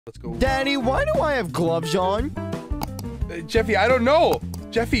Let's go. Daddy, why do I have gloves on? Jeffy, I don't know.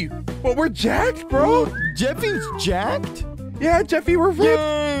 Jeffy, well, we're jacked, bro. Jeffy's jacked? Yeah, Jeffy, we're ripped.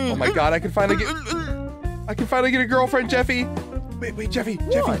 Yay. Oh my God, I can finally get a girlfriend, Jeffy. Wait, Jeffy,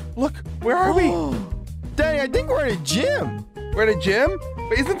 look, where are we? Daddy, I think we're at a gym. We're at a gym?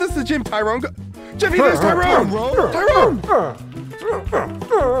 Wait, isn't this the gym Tyrone Jeffy, there's Tyrone! Tyrone!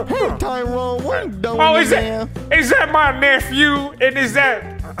 Hey, Tyrone, what are you doing Oh, is there? that my nephew? And is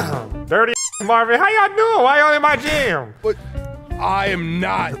that dirty Marvin? How y'all doing? Why y'all in my gym? But I am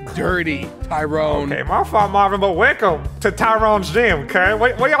not dirty, Tyrone. Okay, my fault, Marvin, but welcome to Tyrone's gym, okay?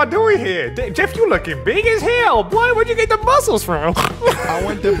 What y'all doing here? Jeff, you looking big as hell, boy. Where'd you get the muscles from? I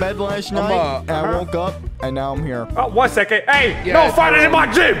went to bed last night, and I woke up, and now I'm here. Oh, 1 second. Hey, Yeah, no fighting in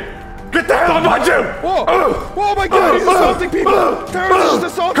my gym! Get the hell out of my gym! Whoa! Oh my God, he's assaulting people! Tyrone's just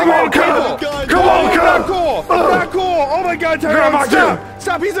assaulting people! Come on, Not cool! Not cool! Oh my God, Tyrone, stop!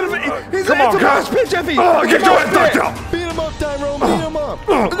 Stop, he's in a mosh pit, Jeffy! Get your ass down! Beat him up, Tyrone, beat him up!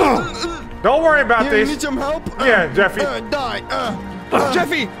 Don't worry about You this. need some help? Yeah, Jeffy. Die!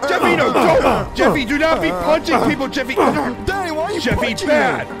 Jeffy, no, don't! Jeffy, do not be punching people, Jeffy! Daddy, why are you Jeffy, punching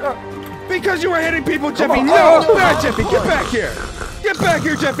bad! me? Because you were hitting people, Jeffy! on. No, bad, Jeffy! Get back here! Get back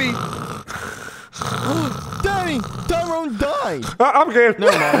here, Jeffy! Daddy, Tyrone died! I'm good.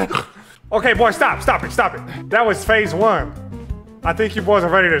 Never mind. Okay, boy, stop it. That was phase 1. I think you boys are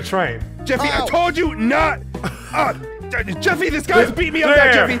ready to train. Jeffy, I Ow. told you not! Jeffy, this guy's beat me up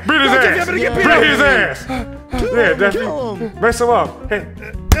now, Jeffy! Beat his No, ass. Jeffy, I'm gonna get beat Beat up! his ass. Yeah, Jeffy. Kill him. Mess him up. Hey.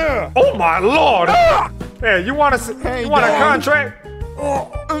 Oh my Lord. Hey, you want a Dad. contract?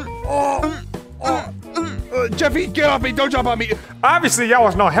 Jeffy, get off me! Don't jump on me! Obviously, y'all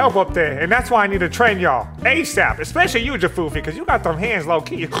was no help up there, and that's why I need to train y'all ASAP. Especially you, Jafoofy, because you got them hands low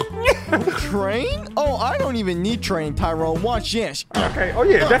key. Train? Oh, I don't even need training, Tyrone. Watch this. Okay. Oh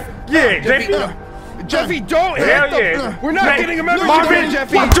yeah, Jeffy. Jeffy, don't hit Hell them! yeah. We're not getting a membership Marvin, here,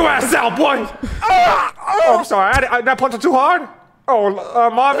 Jeffy! watch your ass out, boy! Oh, I'm sorry. I that punch too hard? Oh,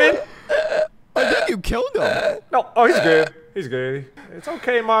 Marvin? I think you killed him. No. Oh, he's good. He's good. It's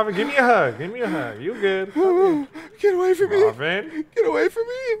okay, Marvin. Give me a hug. You good. Get away from me! Marvin. Get away from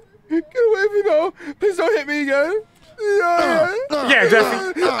me! Get away from me! No! Please don't hit me again! Yeah,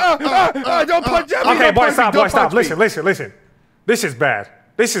 Jeffy. Don't punch Jeffy! Okay, don't boy, punch stop, me, don't stop. punch me. Listen. This is bad.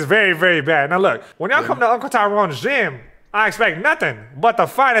 This is very, very bad. Now look, when y'all come to Uncle Tyrone's gym, I expect nothing but the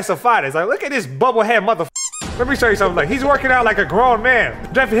finest of fighters. Like, look at this bubblehead mother. Let me show you something. Like, he's working out like a grown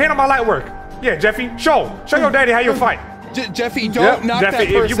man. Jeffy, hand him my light work. Yeah, Jeffy, show your daddy how you fight. Jeffy, don't knock Jeffy,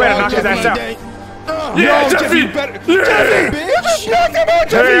 that person you better out, knock his Jeffy. ass out. Yeah, Yeah, Jeffy, you Jeffy. better. Yeah. Jeffy, you just knocked him out,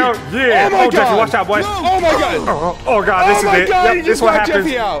 Jeffy. Hell yeah. Oh my God. Jeffy, watch out, boy. Oh my God. Oh God, this Oh is my it. God, Yep, he this just what knocked happens.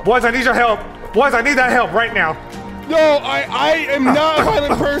 Jeffy out. Boys, I need your help. Boys, I need that help right now. No, I am not a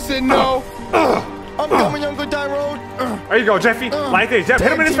violent person. No. I'm coming, Uncle Tyrone. There you go, Jeffy. Like this. Jeff,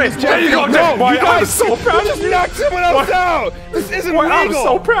 hit him in his face. There you go, no, Jeffy. Boy, you I'm guys so proud just of you. knocked someone else out. This isn't Boy, I'm legal.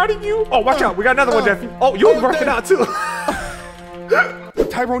 so proud of you. Oh, watch out. We got another one, Jeffy. Oh, you're working out too.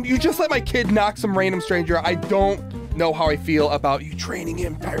 Tyrone, you just let my kid knock some random stranger. I don't know how I feel about you training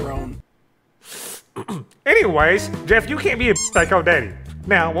him, Tyrone. Anyways, Jeff, you can't be a like your daddy.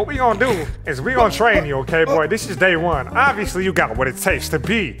 Now, what we gonna do is we gonna train you, okay, boy? This is day 1. Obviously, you got what it takes to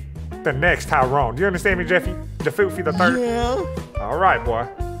be the next Tyrone. Do you understand me, Jeffy? Jafoofy the third? Yeah. All right, boy.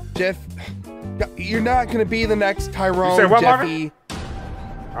 Jeff, you're not gonna be the next Tyrone, You say what, Jeffy.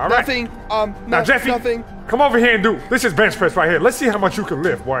 All right. Nothing. Now, Jeffy, nothing. come over here and do. This is bench press right here. Let's see how much you can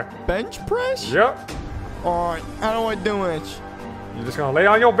lift, boy. Bench press? Yep. All right, how do I do it? You're just gonna lay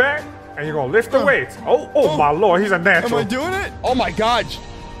on your back and you're gonna lift the weights. Oh my Lord, he's a Am natural. I doing it? Oh my God.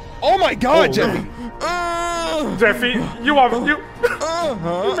 Oh my God, Jeffy. Jeffy, you make me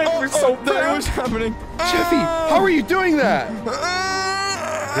so That proud. was happening. Jeffy, how are you doing that?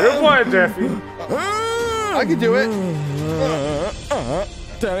 Good boy, Jeffy. I can do it.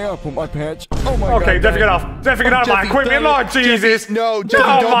 Daddy, I'll put my pants. Oh my God. Okay, Jeffy, get Daddy. off. Jeffy, get out of my Jeffy, equipment, Lord Jesus. No, Jeffy,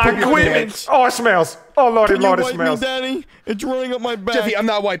 No, don't my put your equipment. pants. Oh, it smells. Oh, Lordy, Can you Lord, it wipe smells. me, Daddy? It's running up my back. Jeffy, I'm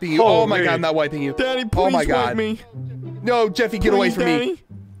not wiping you. Oh my Holy. God, I'm not wiping you. Daddy, please oh my wipe God. me. No, Jeffy, get away Please, from me. Daddy.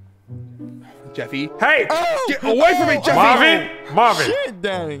 Jeffy. Hey, Get away from me, Jeffy. Marvin. Shit,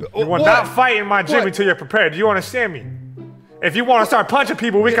 Daddy. You will What? not fight in my gym What? until you're prepared. Do you understand me? If you want to start punching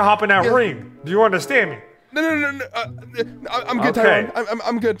people, we can hop in that yeah. ring. Do you understand me? No. I'm good, Okay. Tyrone.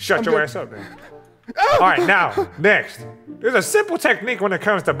 I'm good. Shut I'm your good. ass up, then. All right, now, next. There's a simple technique when it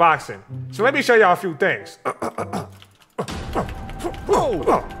comes to boxing. So let me show y'all a few things. Oh,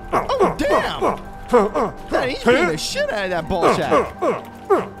 damn. Daddy, he's beating the shit out of that ball sack.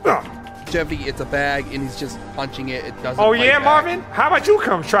 Jeffy, it's a bag, and he's just punching it. It doesn't. Oh fight yeah, back. Marvin? How about you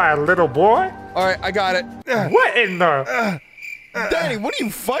come try it, little boy? All right, I got it. What in the? Daddy, what are you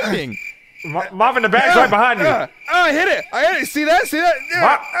fighting? Marvin, the bag's right behind you. I hit it. I hit it. See that? See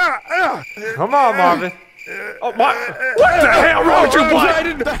that? Come on, Marvin. Oh, what the hell wrong with you, boy? I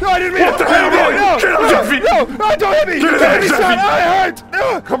didn't mean What the hell wrong? Get up, Jeffy. No, don't hit me. Get Don't hit up, me, son. Jeffy. I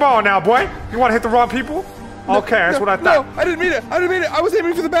hurt. Come on now, boy. You want to hit the wrong people? Okay, that's what I thought. No, I didn't mean it. I was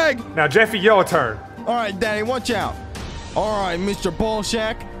aiming for the bag. Now, Jeffy, your turn. All right, Daddy, watch out. All right, Mr.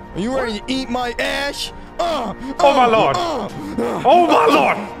 Ballsack, are you ready to eat my ash? Oh my lord. Oh my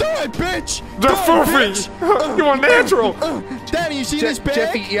lord. Die, bitch. The foofy. You are natural. Daddy, you see this bag?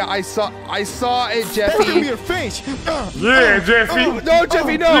 Jeffy, yeah, I saw it, That's gonna be Jeffy. your face. Yeah, Jeffy. No,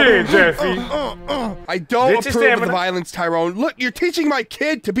 Jeffy, no. Yeah, Jeffy. I don't Get your approve of the stamina. violence, Tyrone. Look, you're teaching my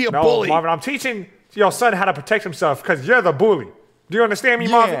kid to be a No, bully. Marvin, I'm teaching your son how to protect himself because you're the bully. Do you understand me,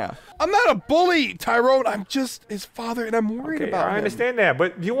 Marvin? Yeah. I'm not a bully, Tyrone. I'm just his father, and I'm worried Okay, about him. I understand that,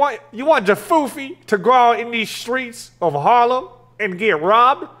 but you want Jafoofy to go out in these streets of Harlem and get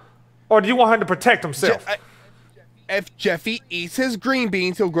robbed, or do you want him to protect himself? If Jeffy eats his green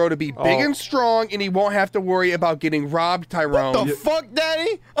beans, he'll grow to be big and strong, and he won't have to worry about getting robbed, Tyrone. What the fuck,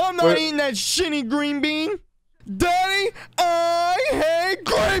 Daddy? I'm not eating that shitty green bean. Daddy, I hate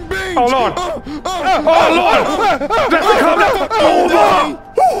green beans. Oh Lord! Oh Lord! Jeffy, come down! Oh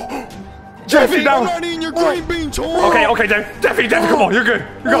Lord! Jeffy, I'm down! not eating your green beans, whore. Okay, Jeffy, come on, you're good.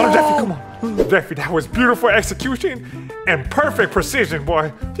 You got him, Jeffy, come on. Jeffy, that was beautiful execution and perfect precision,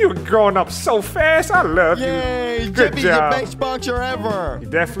 boy. You're growing up so fast. I love Yay, you. Good Jeffy's job. the best boxer ever. He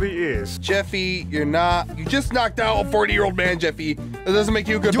definitely is. Jeffy, you're not. You just knocked out a 40-year-old man, Jeffy. That doesn't make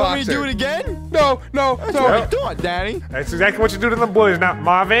you a good Do you boxer. want me to do it again? No. That's what I thought, Daddy. That's exactly what you do to them boys. Now,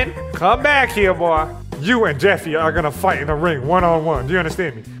 Marvin, come back here, boy. You and Jeffy are gonna fight in the ring, one-on-one. Do you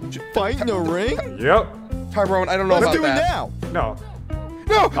understand me? Fight in the ring? Yep. Tyrone, I don't know Let's about do it that. now. No.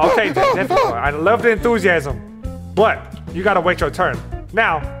 No. Okay, Jeffy, boy, I love the enthusiasm, but you gotta wait your turn.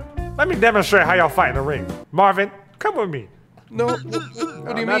 Now, let me demonstrate how y'all fight in the ring. Marvin, come with me. No. What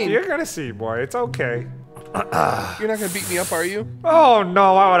do you Now, mean? You're gonna see, boy. It's okay. You're not gonna beat me up, are you? Oh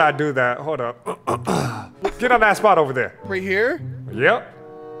no, why would I do that? Hold up. Get on that spot over there. Right here? Yep.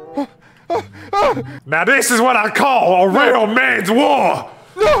 Now this is what I call a real man's war.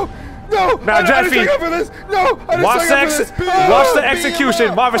 No. Now, I Jeffy, didn't sign up for this. No. I didn't Watch sign up for this. watch the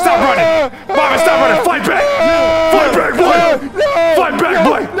execution. Marvin, stop running. Marvin, stop running. Fight back. Fight back, boy. Fight back,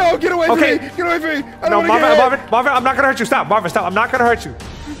 boy. No, get away from Okay. me. Get away from me. I No, don't want to Marvin, I'm not gonna hurt you. Stop, Marvin, stop. I'm not gonna hurt you.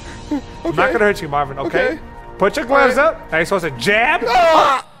 I'm not gonna hurt you, Marvin. Okay. Okay. Put your gloves up. Now you're supposed to jab.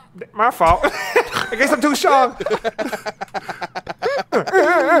 My fault. I guess I'm too strong.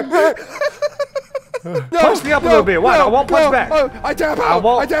 Punch me up a little bit. Why? I won't punch back. I tap out. I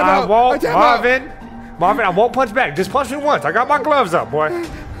won't. tap I out. won't. I tap out. Marvin, I won't punch back. Just punch me once. I got my gloves up, boy.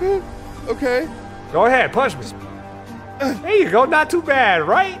 Okay. Go ahead, punch me. There you go. Not too bad,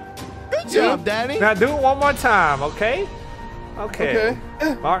 right? Good job, Daddy. Now do it one more time, okay? Okay.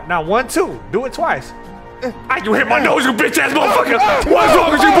 All right, now 1, 2. Do it twice. You hit my nose, you bitch ass motherfucker! What's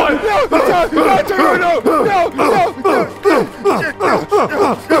wrong with you,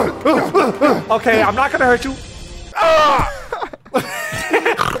 boy? Okay, I'm not gonna hurt you.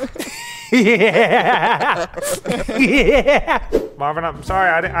 Yeah. Marvin, I'm sorry.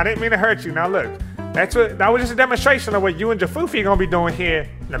 I didn't mean to hurt you. Now look, that was just a demonstration of what you and Jafoofy are gonna be doing here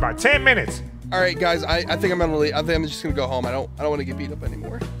in about 10 minutes. All right, guys. I think I'm gonna leave. I think I'm just gonna go home. I don't want to get beat up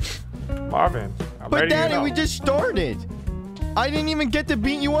anymore. Marvin, I'm But ready to Daddy, know. we just started. I didn't even get to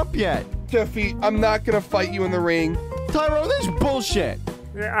beat you up yet. Jeffy, I'm not gonna fight you in the ring. Tyrone, this is bullshit.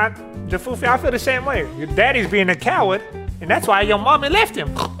 Yeah, Jafoofy, I feel the same way. Your daddy's being a coward, and that's why your mommy left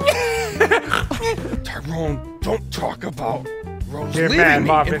him. Tyrone, don't talk about Rose Get leaving mad, me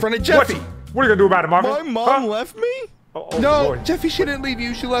Marvin. in front of Jeffy. What are you gonna do about it, Marvin? My mom left me? Oh, No, boy. Jeffy, she didn't leave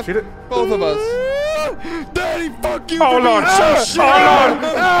you. She left She did- both of us. Daddy, fuck you. Oh, for Lord. being so Oh, shit.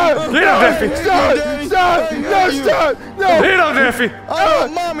 Lord. Get up, Jeffy. Stop! Daddy. Stop! No, stop! No! Get up, Jeffy. I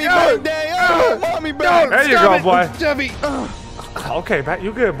want mommy back, Daddy. I want mommy back. There you Stop go, it, boy. Jeffy. Okay, Pat,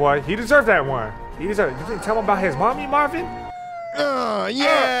 you good, boy. He deserved that one. He deserved. You didn't tell him about his mommy, Marvin?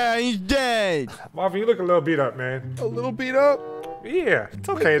 Yeah, he's dead. Marvin, you look a little beat up, man. A little beat up. Yeah, it's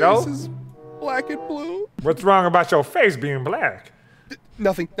okay, My though. face is black and blue. What's wrong about your face being black?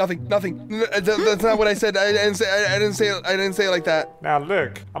 Nothing. That's not what I said. I didn't say it like that. Now,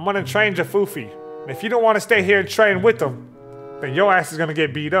 look, I'm gonna train Jafoofy. And if you don't want to stay here and train with him, then your ass is gonna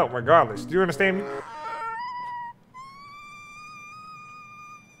get beat up regardless. Do you understand me?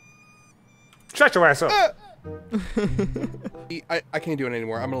 Shut your ass up. I can't do it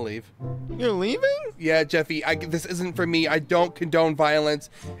anymore. I'm gonna leave. You're leaving? Yeah, Jeffy, this isn't for me. I don't condone violence,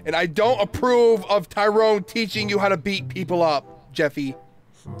 and I don't approve of Tyrone teaching you how to beat people up, Jeffy.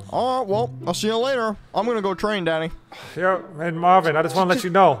 All right, well, I'll see you later. I'm gonna go train, Daddy. Yeah, and Marvin, I just want to let you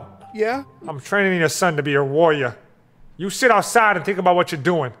know. Yeah? I'm training your son to be a warrior. You sit outside and think about what you're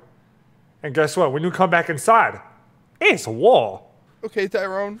doing. And guess what? When you come back inside, it's a war. Okay,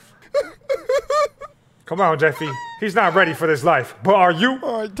 Tyrone. Come on, Jeffy. He's not ready for this life. But are you?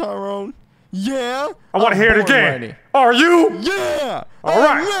 All right, Tyrone. Yeah. I want to hear it again. Ready. Are you? Yeah. All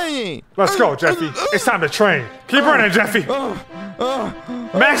right. Ready. Let's go, Jeffy. It's time to train. Keep running, Jeffy.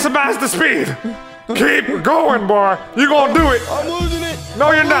 Maximize the speed. Keep going, boy. You gonna do it. I'm losing it.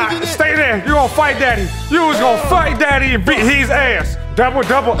 No, you're not. Stay there. You gonna fight Daddy. You was gonna fight Daddy and beat his ass. Double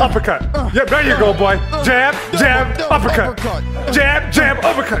uppercut. Yep, there you go, boy. Jab, jab, uppercut. Jab, jab,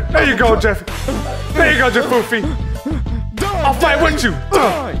 uppercut. There you go, Jeffy. There you go, Jeffoofy. I'll fight with you.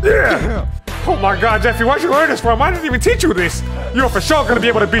 Yeah. Oh my God, Jeffy, where'd you learn this from? I didn't even teach you this. You're for sure gonna be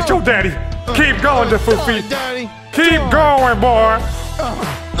able to beat your daddy. Keep going, Jeffoofy. Keep going, boy.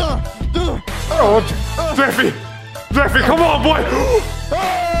 Oh, Jeffy. Jeffy, come on, boy.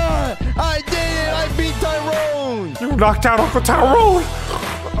 I did it. I beat Tyrone. You knocked out Uncle Tyrone.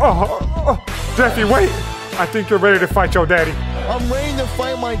 Jeffy, wait. I think you're ready to fight your daddy. I'm ready to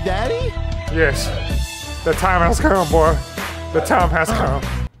fight my daddy? Yes. The time has come, boy. The time has come.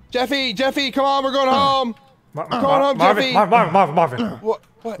 Jeffy, come on, we're going home. Going home, Marvin, Jeffy. Marvin.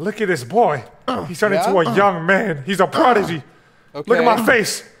 What? Look at this boy. He's turned into a young man. He's a prodigy. Okay. Look at my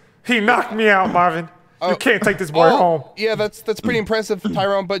face. He knocked me out, Marvin. You can't take this boy home. Yeah, that's pretty impressive,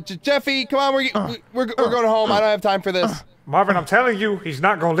 Tyrone. But Jeffy, come on, we're going home. I don't have time for this. Marvin, I'm telling you, he's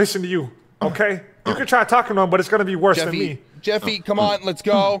not gonna listen to you. Okay? You can try talking to him, but it's gonna be worse than me. Jeffy, come on, let's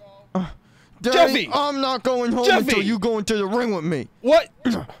go. Daddy, Jeffy! I'm not going home until you go into the ring with me. What?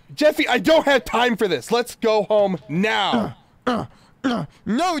 Jeffy, I don't have time for this. Let's go home now.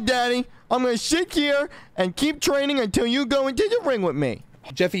 No, Daddy. I'm going to sit here and keep training until you go into the ring with me.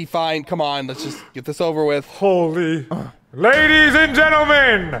 Jeffy, fine. Come on. Let's just get this over with. Holy. Ladies and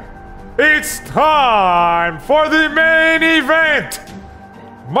gentlemen, it's time for the main event.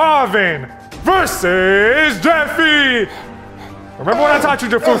 Marvin versus Jeffy. Remember what I taught you,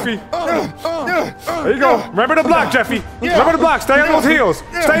 Jeffoofy? There you go. Remember the block, Jeffy. Remember the block. Stay on those heels.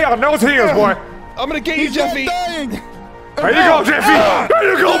 Stay on those heels, boy. I'm going to get you, Jeffy. There you go, Jeffy. There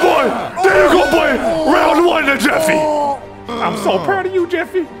you go, boy. There you go, boy. Round one to Jeffy. I'm so proud of you,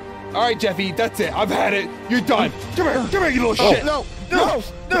 Jeffy. All right, Jeffy. That's it. I've had it. You're done. Come here, you little shit. No.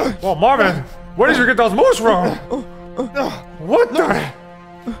 Well, Marvin, where did you get those moves from? What the?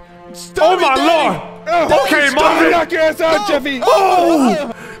 Oh, my Lord. Okay, Marvin. Knock your ass out, Jeffy.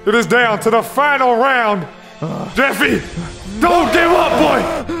 Oh! It is down to the final round. Jeffy, don't give up, boy.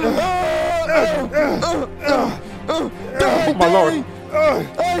 Oh, my Lord.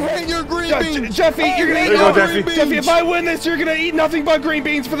 I hate your green beans. Jeffy, you're gonna eat There you go, Jeffy. Jeffy, if I win this, you're gonna eat nothing but green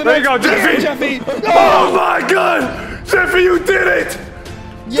beans for the There you next go, Jeffy. year, Jeffy. Oh, my God. Jeffy, you did it.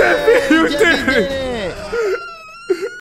 Jeffy, you did it.